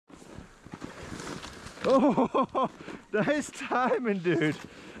Oh, nice timing, dude.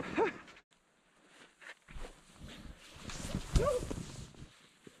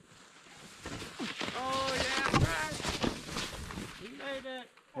 Oh yeah, Brad! We made it!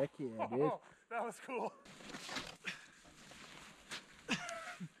 Heck yeah, dude. That was cool.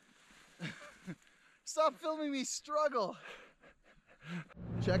 Stop filming me struggle.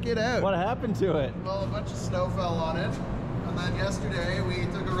 Check it out. What happened to it? Well, a bunch of snow fell on it, and then yesterday we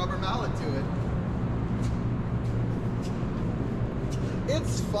took a rubber mallet to it.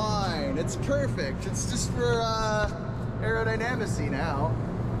 It's fine. It's perfect. It's just for aerodynamicy now.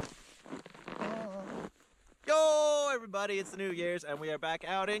 Yo, everybody, it's the New Year's, and we are back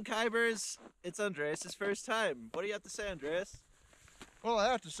out in Khybers. It's Andreas' first time. What do you have to say, Andreas? Well,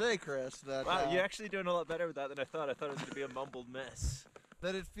 I have to say, Chris, that Wow, you're actually doing a lot better with that than I thought. I thought it was going to be a mumbled mess.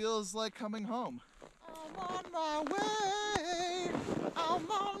 that it feels like coming home. I'm on my way.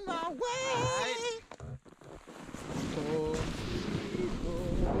 I'm on my way. Oh,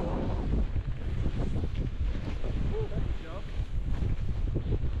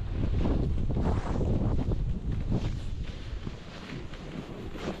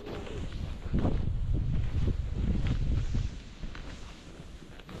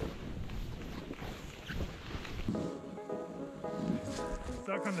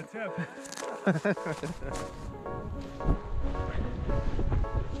 Stuck on the tip.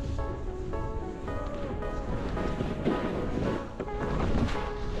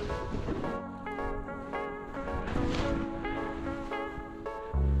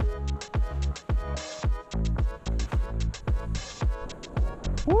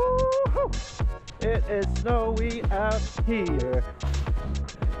 Woo-hoo! It is snowy out here.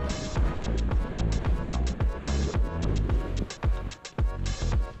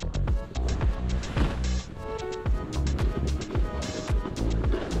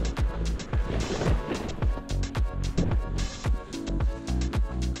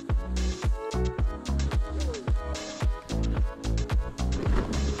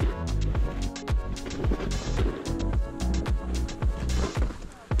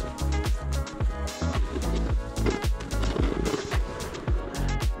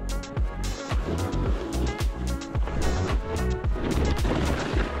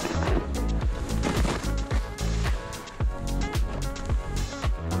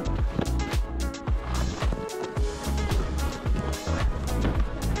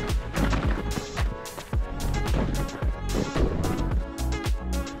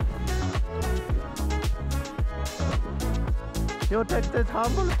 You take the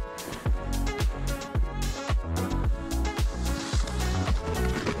tumble.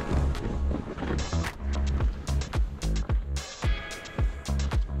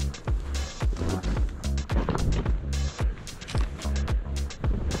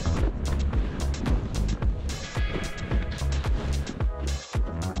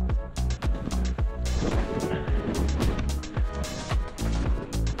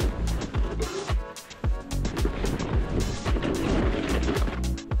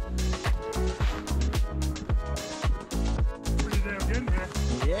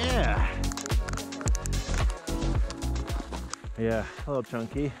 Yeah, a little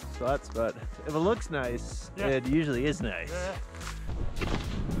chunky spots, but if it looks nice, Yeah. it usually is nice. Yeah.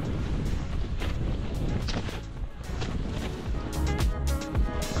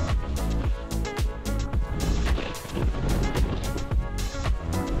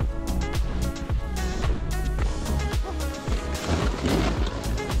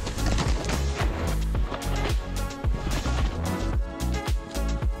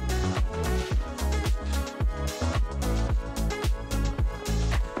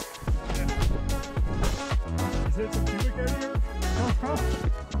 Is it some pubic area?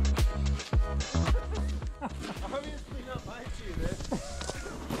 Obviously not my tune,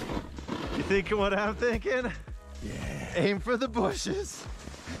 You thinking what I'm thinking? Yeah. Aim for the bushes.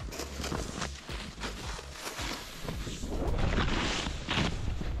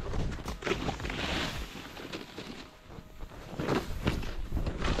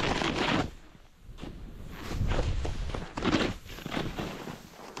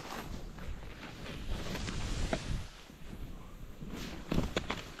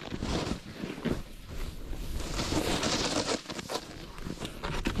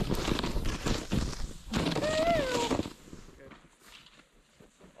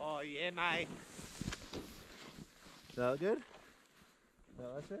 Oh, yeah, mate. Is that good? No,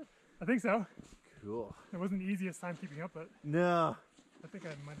 that's it? I think so. Cool. It wasn't the easiest time keeping up, but No. I think I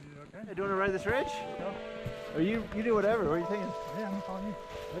might have did okay. Hey, do you want to ride this ridge? No. Or you do whatever. What are you thinking? Yeah, I'm following you.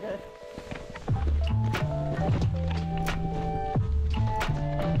 Okay.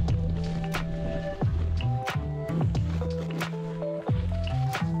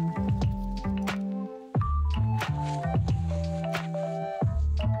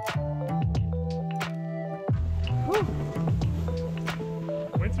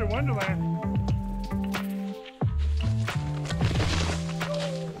 Winter Wonderland.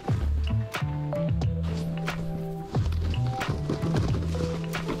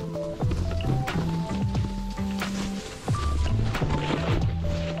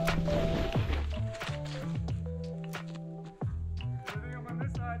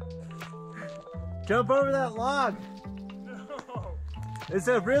 Jump over that log. No. It's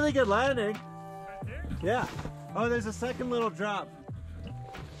a really good landing. Right here? Yeah. Oh, there's a second little drop,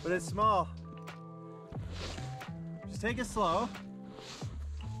 but it's small. Just take it slow.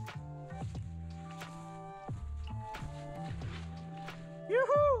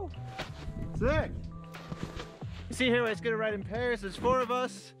 Yoo-hoo! Sick. You see here, it's gonna ride in pairs. There's 4 of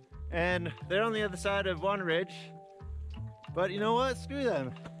us, and they're on the other side of one ridge. But you know what? Screw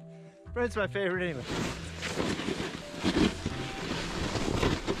them. Bread's my favorite anyway.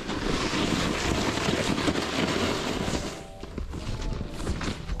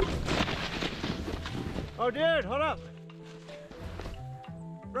 Oh dude, hold up.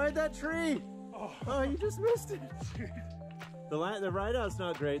 Ride that tree. Oh, you just missed it. The ride out's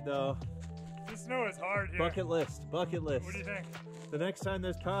not great though. The snow is hard here. Bucket list, bucket list. What do you think? The next time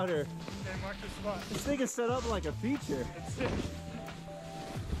there's powder, Okay, mark the spot. this thing is set up like a feature. It's sick.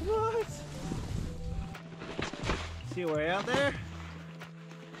 What? See a way out there?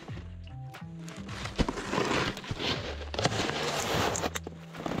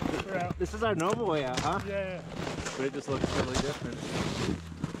 We're out. This is our normal way out, huh? Yeah. But it just looks totally different.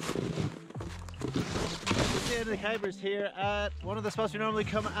 It's the end of the Khybers here at one of the spots we normally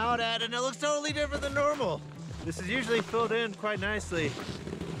come out at, and it looks totally different than normal. This is usually filled in quite nicely,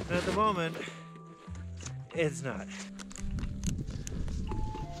 and at the moment, it's not.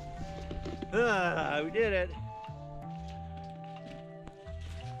 We did it.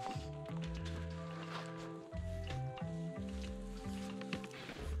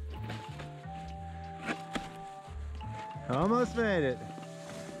 Almost made it.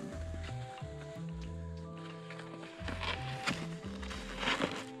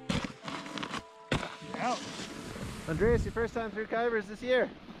 Out. Andreas, your first time through Khybers this year.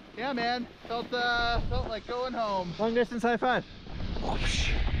 Yeah, man. Felt like going home. Long distance high five.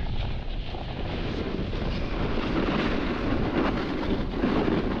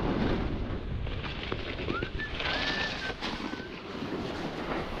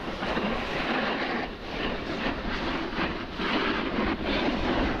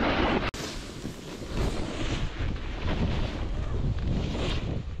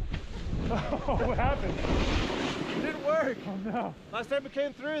 Oh, what happened? It didn't work. Oh no. Last time we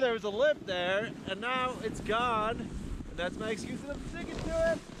came through, there was a lip there, and now it's gone. And that's my excuse that I'm sticking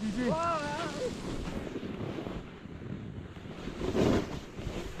to it. GG. Wow.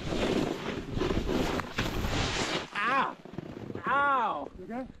 Ow! Ow! You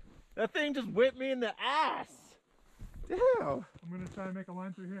okay? That thing just whipped me in the ass. Damn. I'm gonna try and make a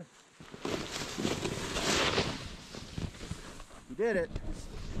line through here. You did it.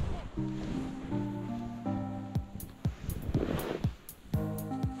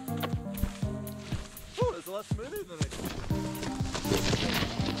 Oh, it's a lot smoother than I thought.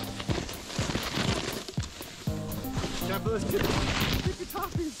 Time for those chicken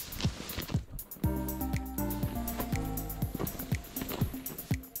toffees.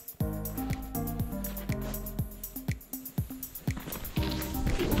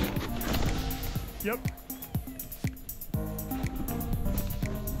 Yep.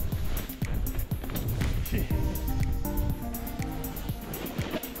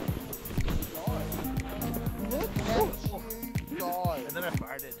 Look at you guys. And then I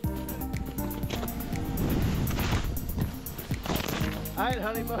farted. All right,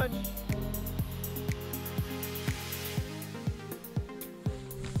 honey bunch.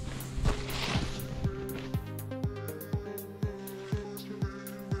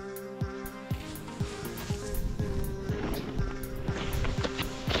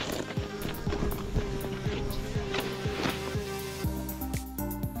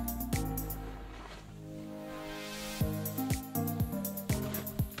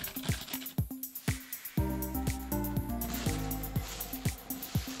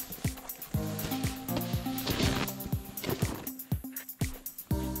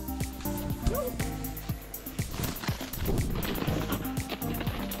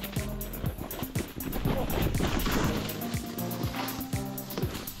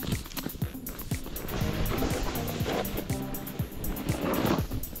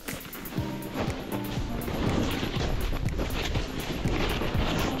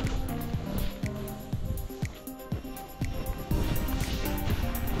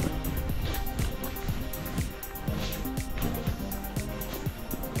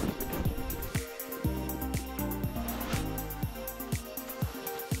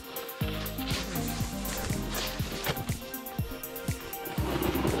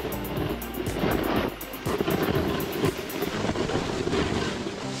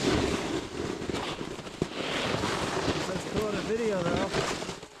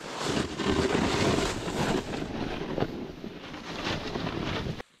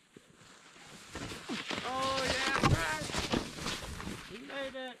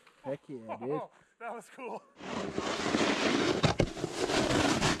 it. Heck yeah, dude. Oh, that was cool.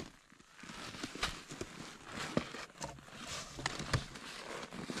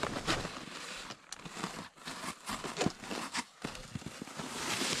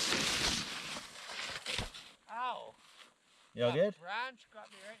 Ow. You all good? Branch got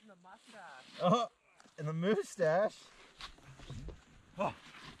me right in the mustache. Oh, and the mustache. Oh.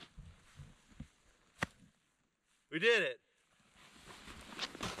 We did it.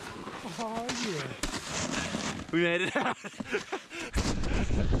 Oh, yeah. We made it out.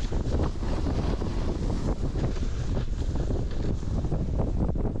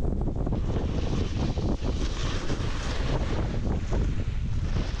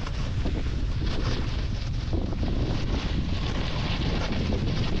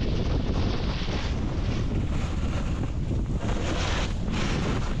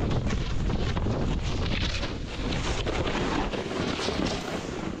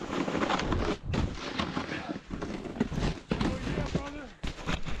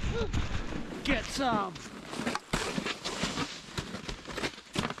 Get some.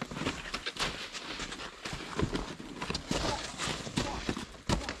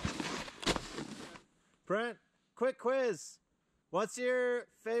 Brent, quick quiz. What's your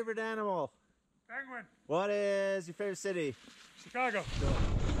favorite animal? Penguin. What is your favorite city? Chicago.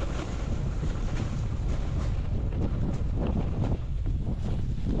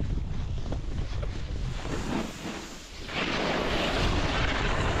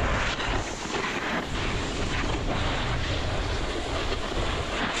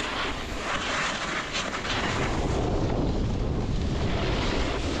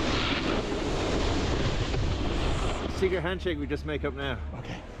 Secret handshake we just make up now.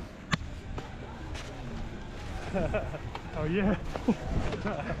 Okay. Oh yeah.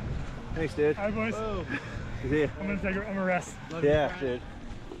 Thanks, dude. Hi boys. Whoa. See ya. I'm gonna rest. Yeah, dude.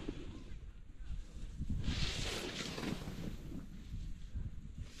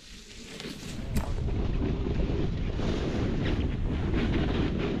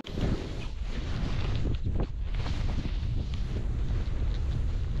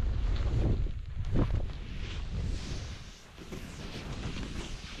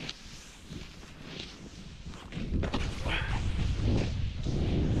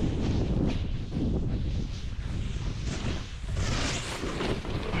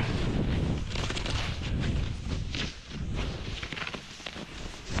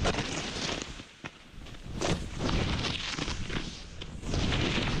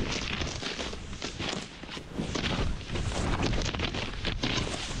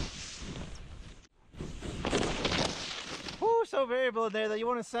 So variable in there that you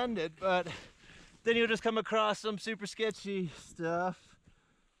want to send it, but then you'll just come across some super sketchy stuff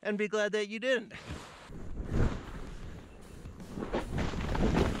and be glad that you didn't.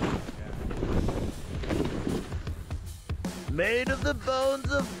 Made of the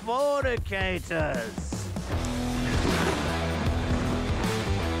bones of fornicators.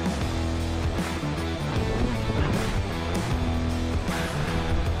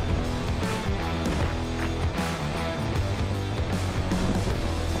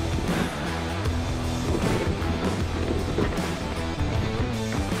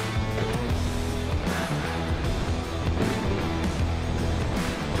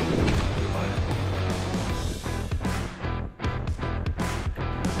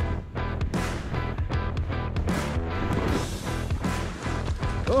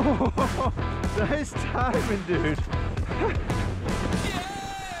 Oh, nice timing, dude.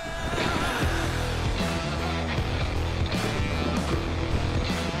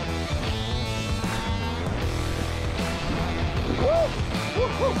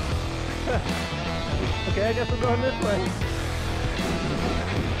 Okay, I guess we're going this way.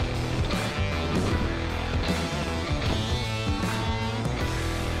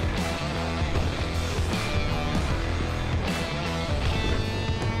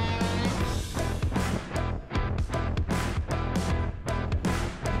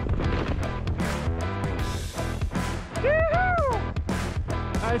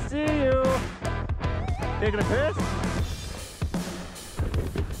 I see you. Taking a piss?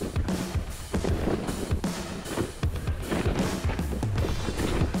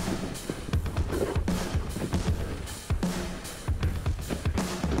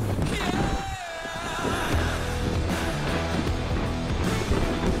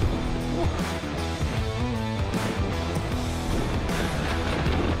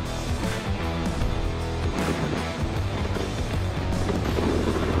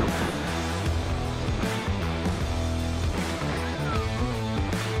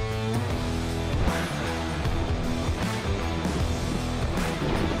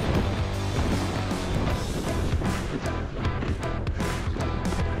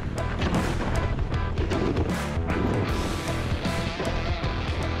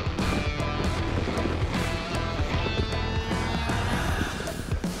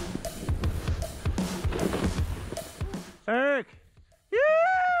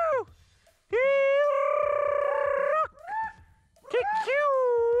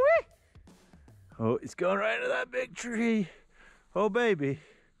 He's going right into that big tree. Oh, baby.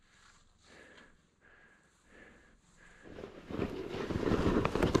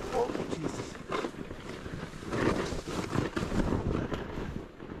 Oh, Jesus.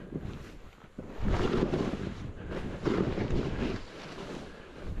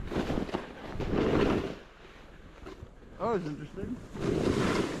 Oh, it's interesting.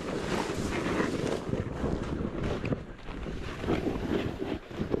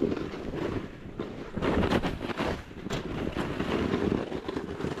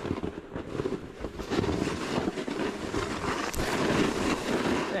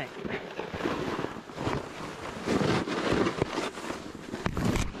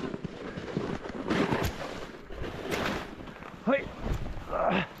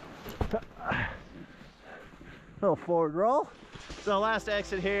 Little forward roll. So last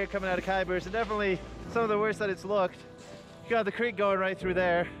exit here coming out of Khyber, so definitely some of the worst that it's looked. You got the creek going right through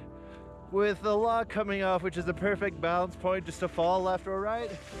there with the log coming off, which is the perfect balance point just to fall left or right.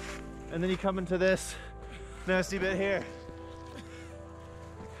 And then you come into this nasty bit here.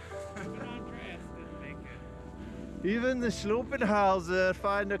 Even the Schlopenhauser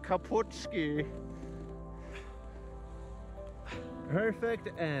find a Kaputski.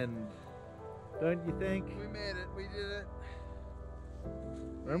 Perfect end. Don't you think? We made it. We did it.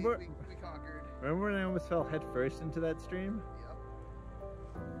 Remember? We conquered. Remember when I almost fell head first into that stream? Yep.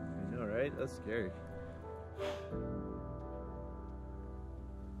 I know, right? That's scary.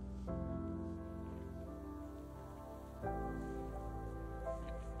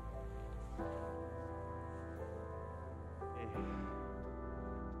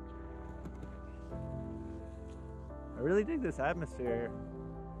 I really dig this atmosphere.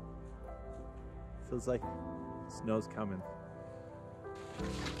 Feels like snow's coming.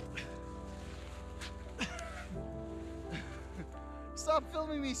 Stop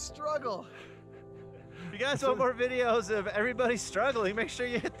filming me struggle. If you guys want more videos of everybody struggling, make sure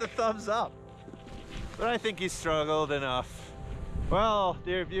you hit the thumbs up. But I think you struggled enough. Well,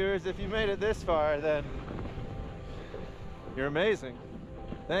 dear viewers, if you made it this far, then you're amazing.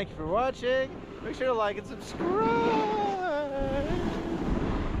 Thank you for watching. Make sure to like and subscribe.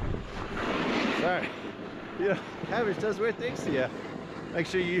 Sorry. You know, cabbage does weird things to you. Make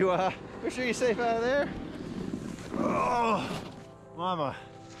sure you're safe out of there. Oh, mama.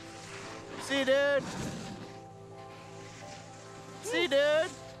 See you, dude. See you,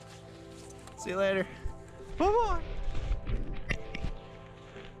 dude. See you later. Bye-bye.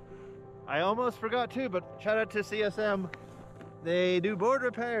 I almost forgot too, but shout out to CSM. They do board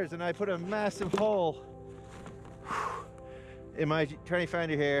repairs, and I put a massive hole in my tranny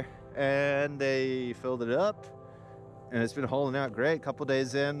finder here, and they filled it up, and it's been holding out great. A couple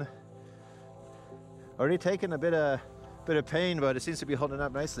days in, already taken a bit of pain, but it seems to be holding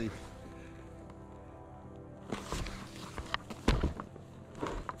up nicely.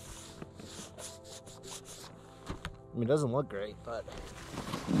 I mean, it doesn't look great, but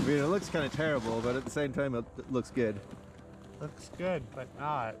I mean, it looks kind of terrible, but at the same time, it looks good. Looks good, but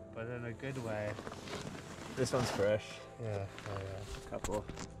not, but in a good way. This one's fresh. Yeah, oh yeah. A couple.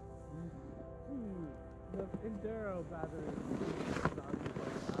 The Enduro battery.